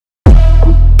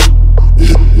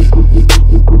Hello,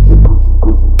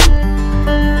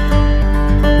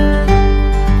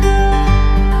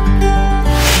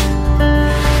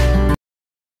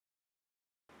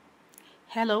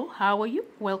 how are you?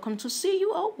 Welcome to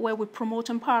CUO, where we promote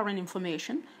empowering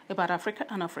information about Africa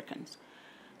and Africans.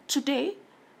 Today,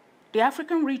 the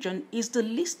African region is the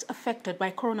least affected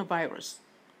by coronavirus,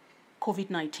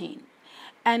 COVID-19,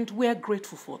 and we're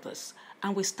grateful for this.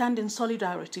 And we stand in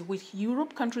solidarity with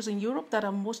countries in Europe that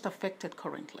are most affected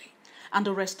currently, and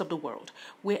the rest of the world.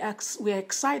 We're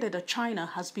excited that China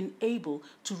has been able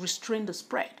to restrain the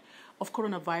spread of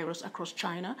coronavirus across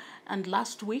China, and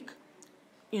last week,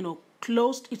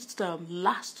 closed its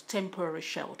last temporary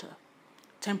shelter,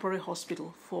 temporary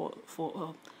hospital for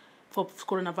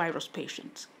coronavirus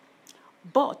patients.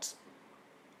 But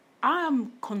I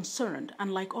am concerned,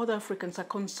 and like other Africans are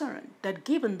concerned, that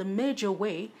given the major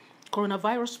way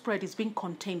coronavirus spread is being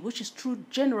contained, which is through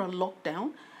general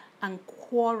lockdown and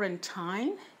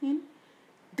quarantine,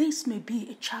 this may be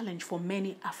a challenge for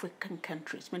many African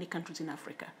countries, many countries in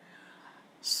Africa,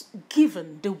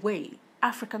 given the way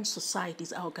African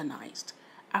societies are organized.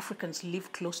 Africans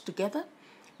live close together.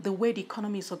 The way the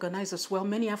economy is organized as well,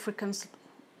 many Africans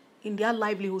in their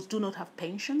livelihoods do not have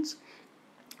pensions,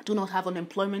 do not have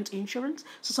unemployment insurance.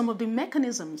 So some of the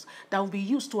mechanisms that will be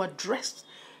used to address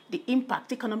the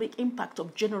economic impact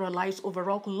of generalized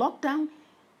overall lockdown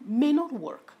may not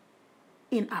work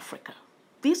in Africa.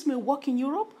 This may work in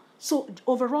Europe, so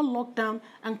overall lockdown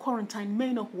and quarantine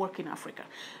may not work in Africa.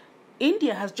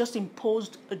 India has just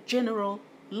imposed a general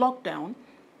lockdown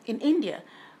in India,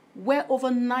 where over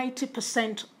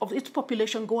 90% of its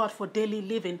population go out for daily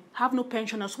living, have no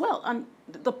pension as well. And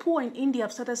the poor in India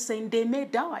have started saying they may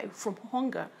die from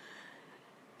hunger,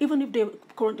 even if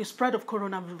the spread of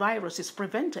coronavirus is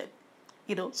prevented.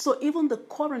 So even the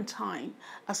quarantine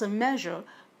as a measure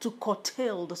to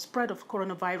curtail the spread of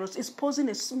coronavirus is posing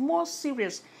a more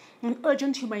serious and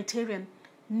urgent humanitarian,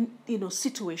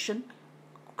 situation,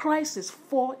 crisis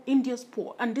for India's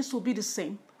poor, and this will be the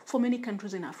same for many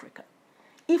countries in Africa.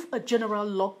 If a general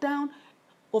lockdown,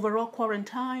 overall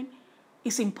quarantine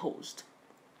is imposed.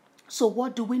 So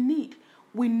what do we need?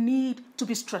 We need to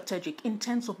be strategic in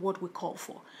terms of what we call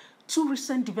for. Two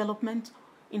recent developments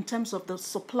in terms of the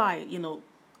supply,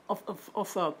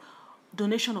 of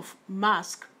donation of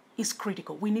masks is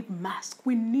critical. We need masks.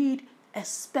 We need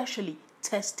especially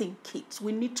testing kits.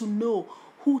 We need to know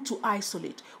who to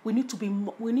isolate. We need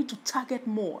to target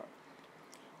more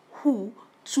who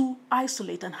to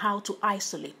isolate and how to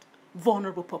isolate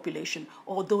vulnerable population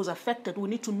or those affected. We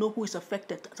need to know who is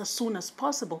affected as soon as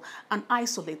possible and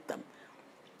isolate them.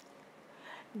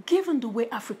 Given the way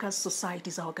Africa's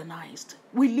societies are organized,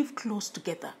 we live close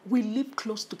together.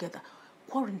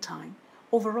 Quarantine,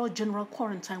 overall general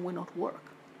quarantine will not work.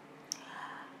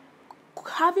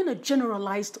 Having a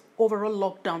generalized overall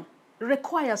lockdown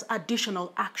requires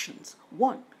additional actions.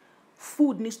 1,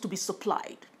 food needs to be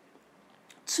supplied.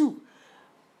 2,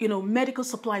 medical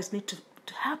supplies need to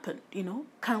happen.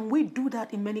 Can we do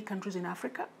that in many countries in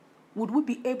Africa? Would we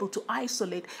be able to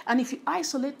isolate? And if you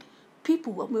isolate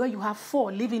people where you have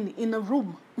 4 living in a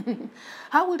room,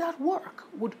 how would that work?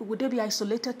 Would they be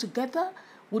isolated together?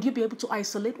 Would you be able to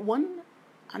isolate one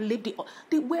and leave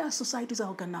the way our societies are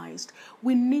organized?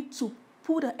 We need to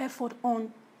put an effort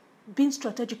on being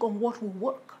strategic on what will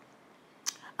work.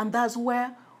 And that's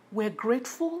where we're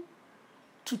grateful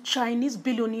to Chinese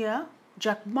billionaire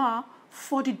Jack Ma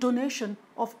for the donation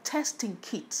of testing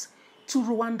kits to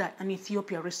Rwanda and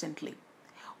Ethiopia recently.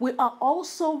 We are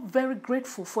also very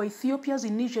grateful for Ethiopia's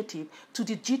initiative to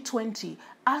the G20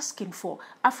 asking for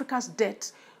Africa's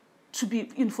debt to be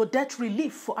for debt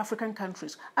relief for African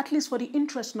countries, at least for the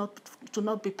interest not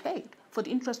to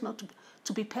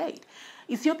be paid.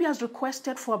 Ethiopia has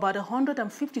requested for about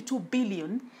 152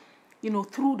 billion,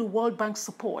 through the World Bank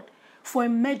support for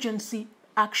emergency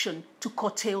action to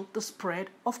curtail the spread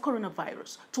of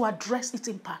coronavirus, to address its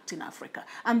impact in Africa.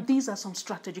 And these are some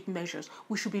strategic measures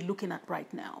we should be looking at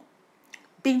right now.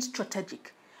 Being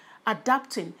strategic,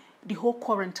 adapting the whole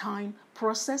quarantine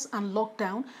process and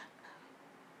lockdown,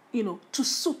 to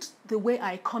suit the way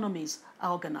our economies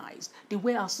are organized, the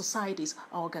way our societies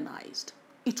are organized.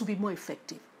 It will be more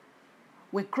effective.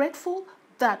 We're grateful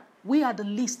that we are the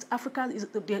least,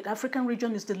 the African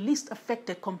region is the least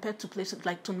affected compared to places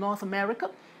like to North America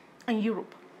and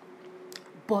Europe.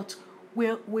 But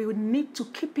we need to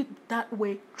keep it that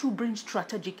way through being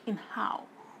strategic in how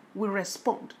we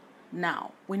respond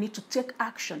now. We need to take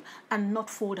action and not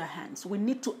fold our hands. We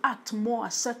need to act more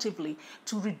assertively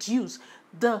to reduce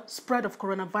the spread of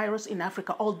coronavirus in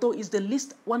Africa, although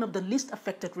it's one of the least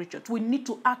affected regions. We need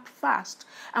to act fast,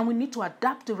 and we need to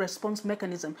adapt the response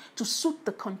mechanism to suit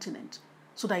the continent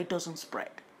so that it doesn't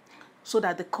spread, so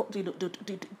that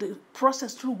the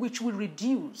process through which we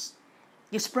reduce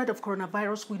the spread of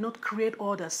coronavirus will not create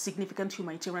other significant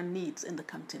humanitarian needs in the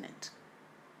continent.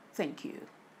 Thank you.